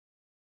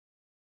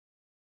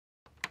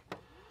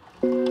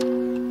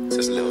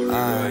Just a little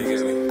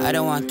bit, I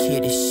don't want to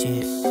kill this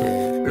shit.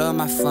 Blow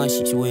my phone,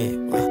 shit's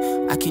weird.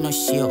 I cannot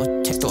shit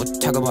or text or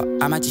talk about.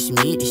 I might just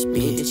meet this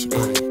bitch.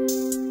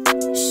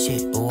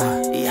 Shit,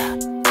 yeah.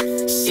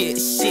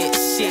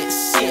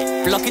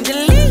 Shit. Block and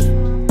delete.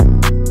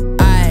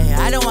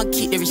 I don't want to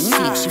keep the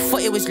receipt. She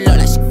thought it was low,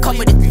 like she come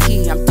with the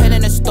tea. I'm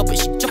telling her stop it,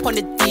 she drop on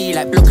the D,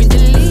 like block and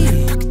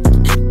delete.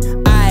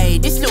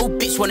 This little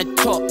bitch wanna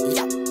talk.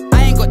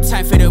 I ain't got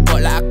time for the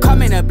bot, like I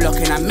come in a block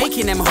and I'm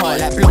making them hot,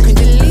 like block and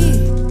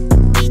delete.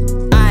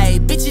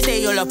 Bitches,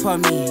 they all up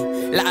on me,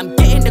 like I'm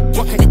getting the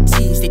guac and the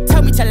teas. They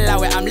tell me to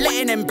allow it, I'm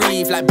letting them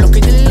breathe, like block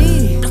and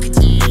delete.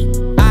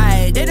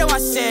 They don't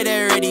want said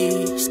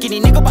already. Skinny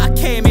nigga, but I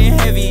came in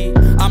heavy.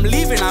 I'm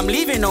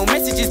leaving, no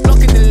messages, block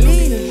and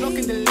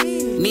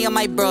delete. Me and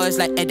my bros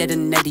like Ed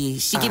and Eddie.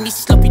 She give me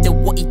sloppy, the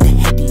what eat the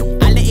heady.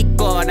 I let it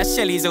go, now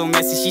Shelly's all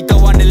messy. She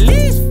don't wanna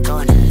leave.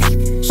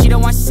 She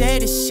don't want to say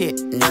this shit,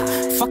 nah.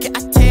 Fuck it,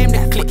 I tame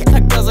the click. Her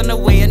girls on the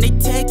way and they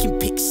taking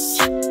pics.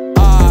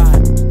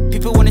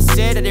 People wanna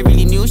say that they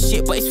really knew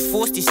shit, but it's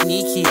forced, it's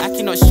sneaky. I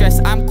cannot stress,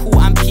 I'm cool,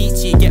 I'm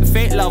peachy. Get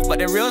fake love, but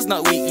the real's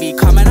not weekly.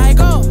 Come and I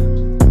go.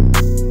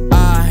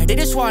 They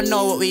just wanna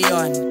know what we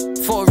on.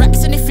 4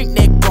 racks and they think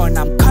they're gone.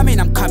 I'm coming,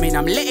 I'm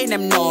letting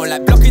them know,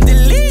 like block and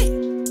delete.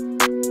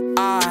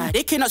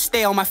 They cannot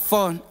stay on my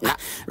phone. Nah.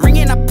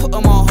 Ringing, I put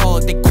them on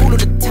hold. They call all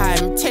the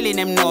time, telling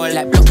them no,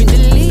 like block and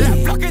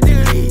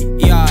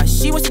delete. Yeah,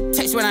 she wants to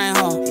text when I'm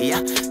home.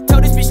 Yeah,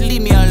 tell this bitch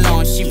leave me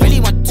alone. She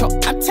really want to talk,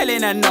 I'm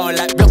telling her no,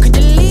 like block and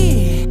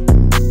delete.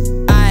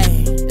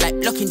 Like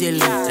block and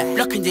delete, like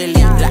block and delete.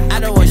 Like I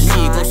don't want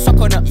she go suck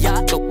on her.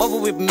 Yeah, don't bother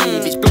with me,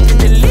 bitch. Block and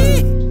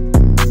delete.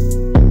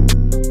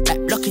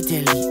 Like block and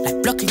delete,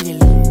 like block and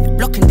delete, like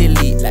block and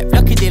delete, like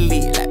block and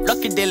delete, like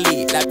block and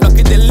delete, like block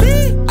and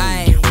delete.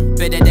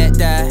 Better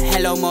the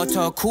hello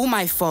motor, call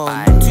my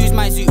phone. Two's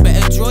my zoot,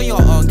 better draw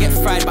your own. Get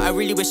fried, but I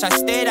really wish I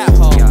stayed at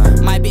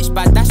home. My bitch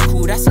bad, that's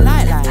cool, that's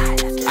light.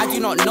 I do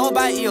not know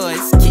about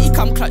yours. Kitty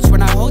come clutch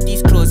when I hold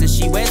these clothes, and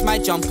she wears my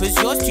jumpers,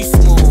 yours too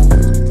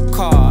small.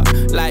 Car,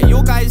 like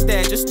your guys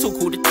there just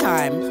talk all the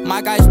time.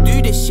 My guys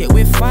do this shit,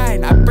 we're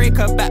fine. I break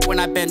her back when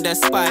I bend her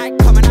spine. I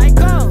come and I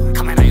go.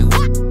 Come and I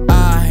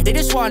what? They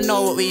just wanna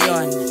know what we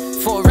on.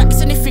 4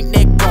 racks and they think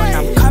they're gone.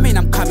 I'm coming,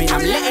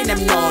 I'm letting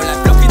them know,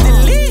 like block and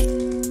delete.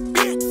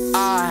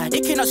 They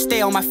cannot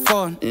stay on my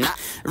phone. Nah.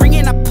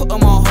 Ringing, I put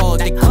them on hold.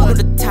 They call all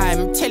the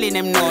time, telling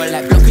them no,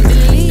 like block and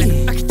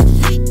delete.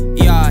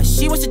 Yeah,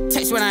 she wants to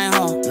text when I'm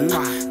home.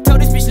 Tell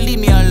this bitch leave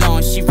me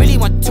alone. She really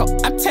want to talk,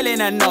 I'm telling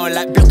her no,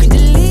 like block and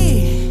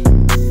delete.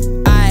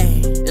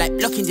 Like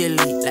block and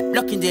delete, like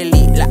block and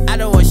delete. Like I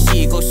don't want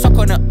she go suck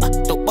on her.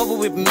 Don't bother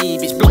with me,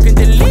 bitch. Block and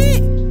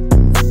delete.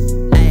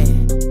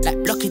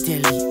 Like block and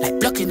delete, like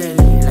block and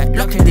delete, like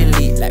block and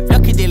delete, like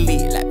block and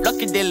delete, like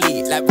block and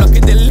delete, like block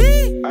and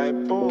delete.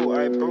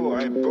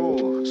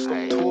 Bro.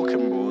 Stop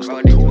talking, bro.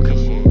 Stop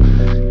talking,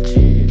 bro.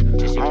 Gee,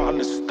 I don't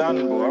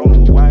understand, bro. I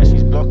don't know why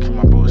she's blocking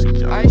my bro. Shut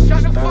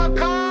the fuck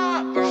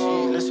up,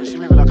 bro. Listen, she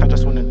made me like I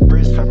just wanted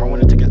Brizz, fam. I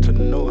wanted to get to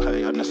know her,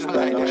 you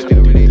understand?